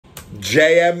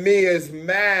JME is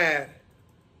mad.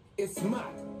 It's mad.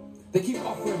 They keep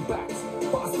offering backs,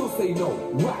 but I still say no.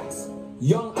 Wax.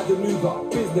 Young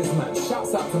Adanuga, businessman.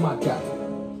 Shouts out to my dad.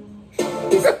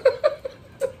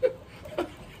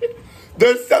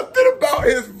 There's something about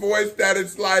his voice that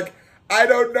it's like, I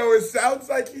don't know, it sounds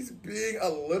like he's being a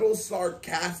little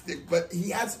sarcastic, but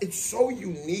it's so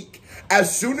unique.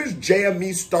 As soon as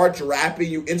JME starts rapping,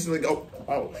 you instantly go,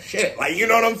 oh shit. Like, you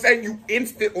know what I'm saying? You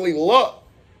instantly look.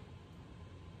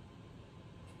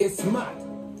 It's mad.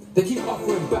 They keep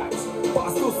offering backs, but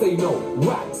I still say no.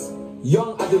 Wax.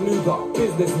 Young Adanuga,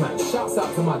 businessman. Shouts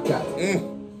out to my dad.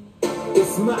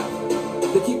 It's mad.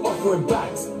 They keep offering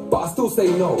backs, but I still say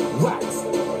no. Wax.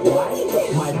 Why?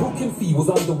 My booking fee was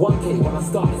under 1K when I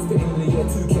started spitting in the year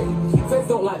 2K. Feds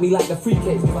don't like me like the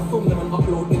 3Ks because I film them and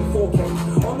upload in 4K.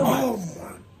 Oh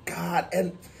my God.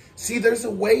 And see, there's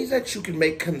a way that you can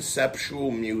make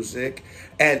conceptual music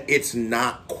and it's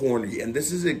not corny. And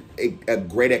this is a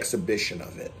great exhibition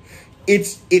of it.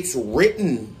 It's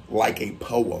written like a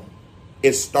poem.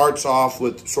 It starts off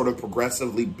with sort of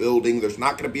progressively building. There's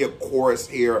not going to be a chorus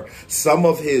here. Some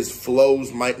of his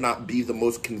flows might not be the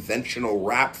most conventional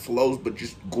rap flows, but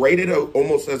just graded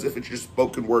almost as if it's just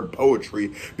spoken word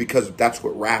poetry, because that's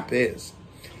what rap is.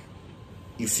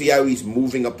 You see how he's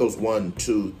moving up those 1,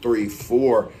 2, 3,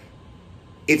 4.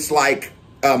 It's like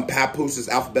Papoose'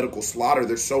 Alphabetical Slaughter.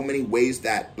 There's so many ways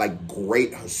that, like,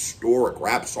 great historic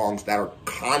rap songs that are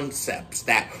concepts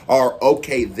that are,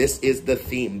 okay, this is the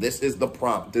theme, this is the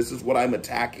prompt, this is what I'm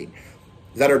attacking,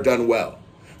 that are done well.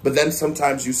 But then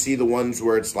sometimes you see the ones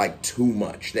where it's like too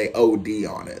much. They OD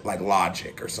on it, like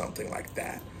Logic or something like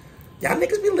that. Y'all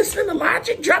niggas be listening to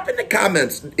Logic? Drop in the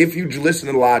comments if you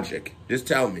listen to Logic. Just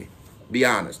tell me. Be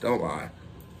honest, don't lie.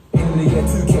 In the year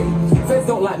 2K. Feds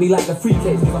don't like me like the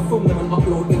 3Ks because I film them and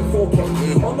upload in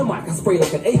 4K. On the mic, I spray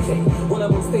like an AK. When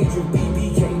I'm on stage with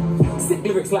BBK. Sick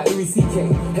lyrics like Louis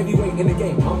CK. Heavyweight in the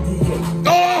game, I'm DK.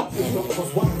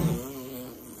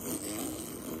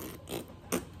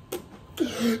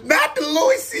 Not the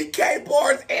Louis CK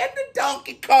bars and the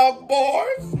Donkey Kong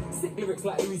bars. Sick lyrics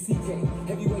like Louis CK.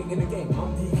 Heavyweight in the game,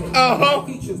 I'm DK.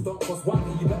 Features don't cost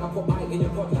 1p. You better put I in your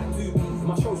pod like 2p.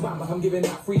 My show's rap like I'm giving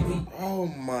out 3p. Oh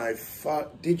my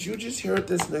fuck. Did you just hear what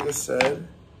this nigga said?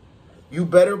 You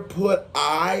better put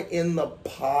I in the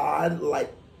pod,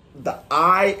 like the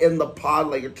I in the pod,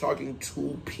 like you're talking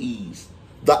 2 P's.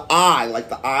 The I, like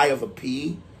the I of a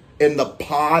P, in the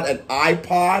pod, an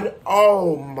iPod.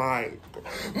 Oh my.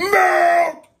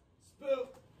 Milk!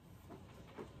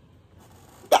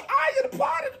 The I in the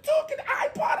pod, and the talking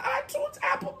iPod, iTunes,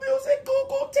 Apple Music,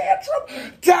 Google,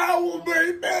 Tantrum. Tell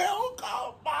me, milk.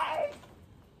 Oh my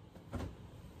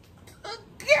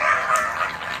God.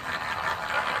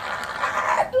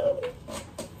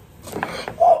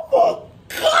 Oh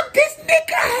my God, this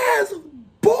nigga has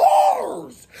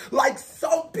bars. Like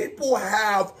some people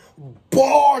have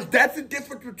bars. That's the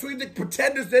difference between the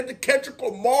Pretenders and the Kendrick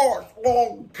Lamars.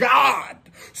 Oh God.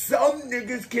 Some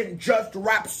niggas can just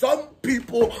rap. Some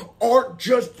people aren't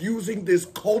just using this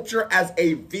culture as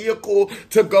a vehicle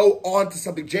to go on to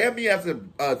something. JME has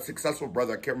a successful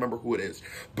brother. I can't remember who it is.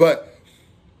 But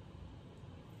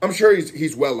I'm sure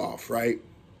he's well off, right?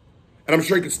 And I'm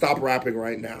sure he could stop rapping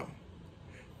right now.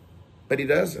 But he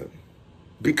doesn't.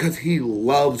 Because he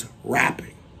loves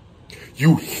rapping.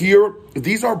 You hear,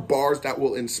 these are bars that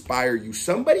will inspire you.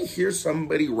 Somebody hears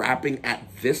somebody rapping at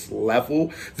this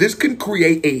level, this can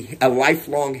create a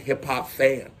lifelong hip-hop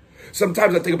fan.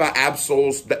 Sometimes I think about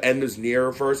Ab-Soul's The End Is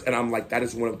Near verse, and I'm like, that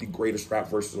is one of the greatest rap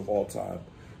verses of all time.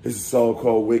 This is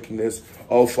so-called wickedness,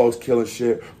 old folks killing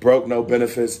shit, broke no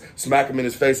benefits, smack him in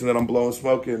his face, and then I'm blowing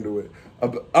smoke into it.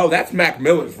 Oh, that's Mac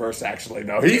Miller's verse, actually.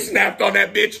 No, he snapped on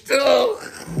that bitch, too.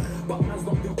 But man's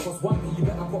not doing plus 1p, you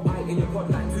better put I in your pod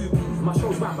like 2p. My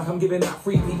show's rap like I'm giving out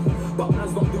 3p. But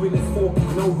man's not doing this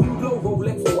 4p. No Hublot,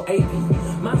 Rolex or AP.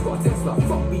 Man's got a Tesla,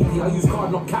 fuck BP. I use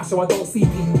card, not cash, so I don't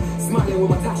CP. Smiling with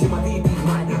my tash in my DP.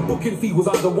 My booking fee was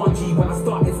under 1G when I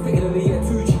started spitting in the year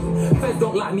 2G. Feds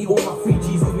don't like me or my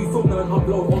 3Gs because we film them and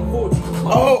upload on 4G.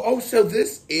 Oh, so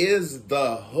this is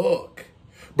the hook.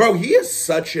 Bro, he is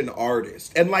such an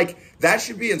artist. And, like, that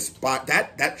should be inspired.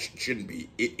 That shouldn't be.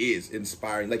 It is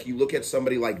inspiring. Like, you look at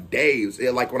somebody like Dave's.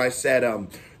 Like, when I said,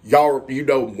 y'all, you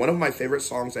know, one of my favorite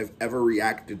songs I've ever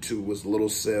reacted to was Little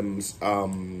Sim's,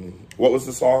 what was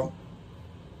the song?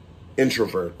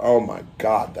 Introvert. Oh, my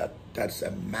God. That's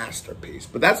a masterpiece.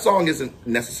 But that song isn't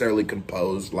necessarily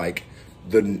composed like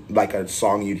a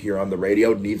song you'd hear on the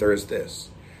radio. Neither is this.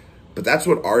 But that's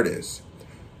what art is.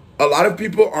 A lot of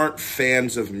people aren't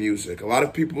fans of music. A lot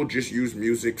of people just use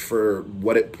music for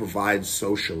what it provides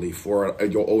socially.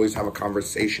 You'll always have a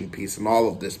conversation piece and all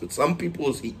of this. But some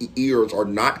people's ears are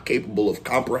not capable of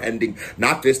comprehending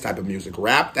not this type of music.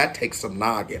 Rap, that takes some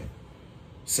noggin.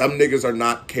 Some niggas are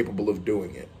not capable of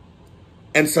doing it.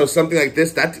 And so something like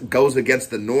this, that goes against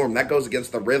the norm. That goes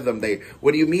against the rhythm.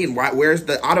 What do you mean? Where's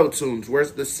the auto-tunes?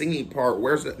 Where's the singing part?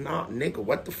 Where's it? Nah, nigga,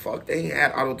 what the fuck? They ain't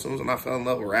had auto-tunes when I fell in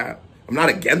love with rap. I'm not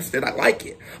against it. I like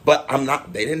it. But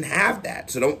they didn't have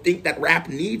that. So don't think that rap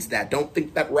needs that. Don't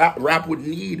think that rap would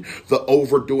need the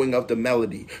overdoing of the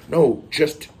melody. No,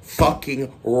 just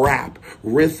fucking rap.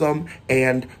 Rhythm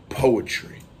and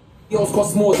poetry. Yours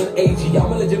cost more than AG.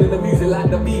 I'm a legend in the music like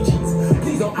the Bee Gees.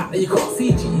 Please don't act that you can't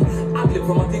see G. I live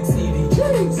from a big CD.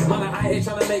 Jeez. Man, I here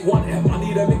trying to make 1M. I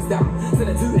need a mix down. Send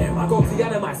it to M. I go to the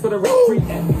Animax for the rap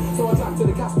 3M. So I drive to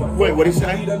the CASHAPP. Wait, what did he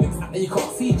say? I need a mix that you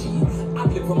can't see G. I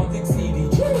live from a big CD.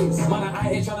 Jeez. Man,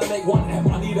 I here trying to make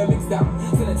 1M. I need a mix down.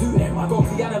 Send it to M. I go to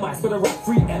the Animax for the rap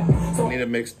 3M. So I need a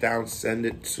mix down. Send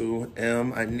it to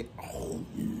M. I need.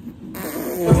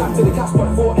 I drive to the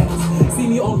CASHAPP 4M. See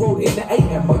me on road in the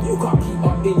AM, but you can't keep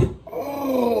up in your.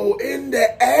 Oh, in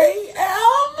the AM?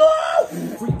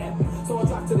 3M. So I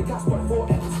drive to the CASHAPP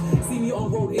 4M. See me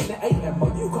on road in the AM,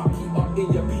 but you can't keep up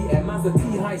in your BM. Man's a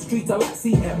T-high street, I like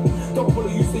CM. Don't follow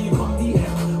you so you can't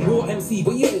DM. Raw MC,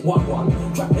 but you ain't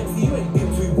 1-1. Trap MC, you ain't been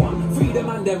 2-1. Free them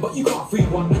and them, but you can't free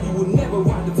one. And you will never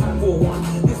ride the time for one.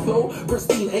 This flow,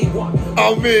 pristine A1.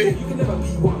 Oh, me. You can never be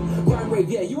one. Grime rave,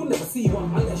 yeah, you will never see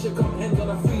one. Unless you come end on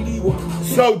a 3D one.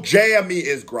 So JME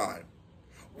is grime.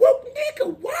 Well,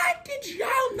 nigga, why did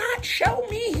y'all not show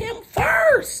me him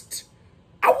first?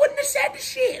 I wouldn't have said the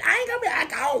shit. I ain't gonna be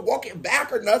like, I don't walk it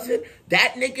back or nothing.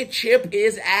 That nigga Chip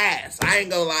is ass. I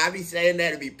ain't gonna lie. I be saying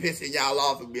that and be pissing y'all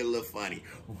off and be a little funny.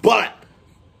 But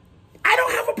I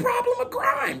don't have a problem with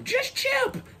grime. Just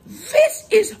Chip. This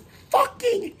is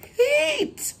fucking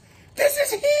heat. This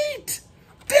is heat.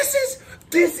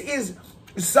 This is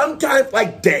sometimes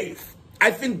like Dave.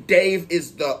 I think Dave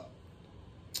is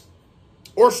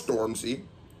or Stormzy,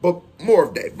 but more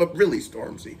of Dave, but really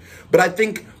Stormzy. But I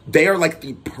think they are like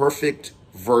the perfect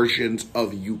versions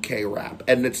of UK rap.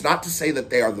 And it's not to say that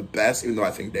they are the best, even though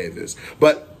I think Dave is.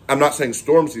 But I'm not saying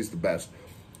Stormzy's the best.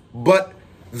 But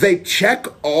they check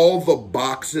all the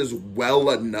boxes well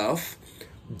enough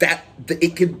that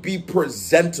it can be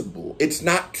presentable. It's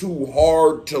not too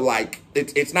hard to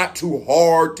it's not too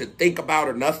hard to think about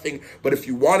or nothing. But if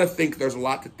you want to think, there's a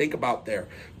lot to think about there.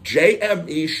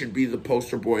 JME should be the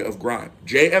poster boy of grime.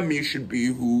 JME should be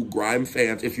who grime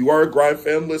fans, if you are a grime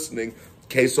fan listening,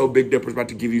 Queso Big Dipper's about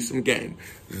to give you some game.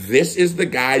 This is the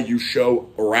guy you show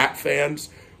rap fans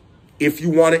if you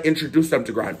want to introduce them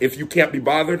to grime. If you can't be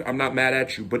bothered, I'm not mad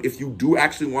at you. But if you do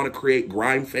actually want to create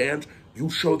grime fans, you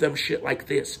show them shit like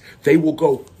this. They will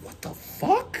go, what the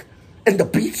fuck? And the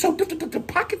beat's so different, the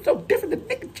pocket's so different,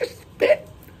 the nigga just spit.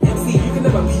 MC, you can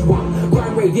never be one.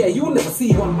 Grime rave, yeah, you'll never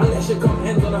see one. Unless you come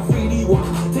end on a 3D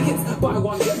one. Tickets, buy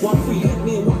one, get one free. Hit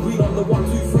me and Wood Green on the 1,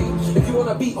 2, 3. If you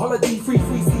wanna beat holiday free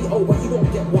CO, but you don't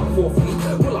get one for free.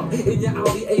 Pull up in your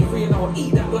Audi A3 and I'll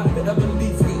eat that black vitamin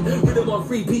D3. Rhythm on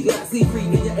free, beat like C3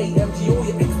 in your AMG or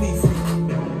your XD3.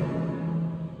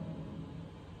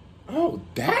 Oh,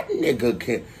 that nigga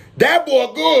can. That boy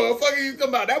good. Fuck you talking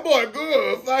about? That boy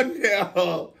good. Fuck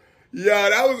yeah. Yeah,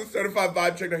 that was a certified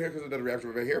vibe check. Now here because another reaction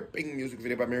over here. Bing, music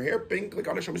video by Mirror here. Bing, click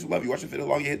on it, show me some love. You watch the video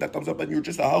long, you hit that thumbs up button. You're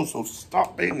just a hoe, so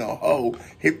stop being a hoe.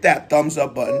 Hit that thumbs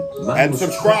up button and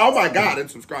subscribe. Oh my God, and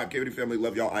subscribe. KVD family,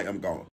 love y'all. I am gone.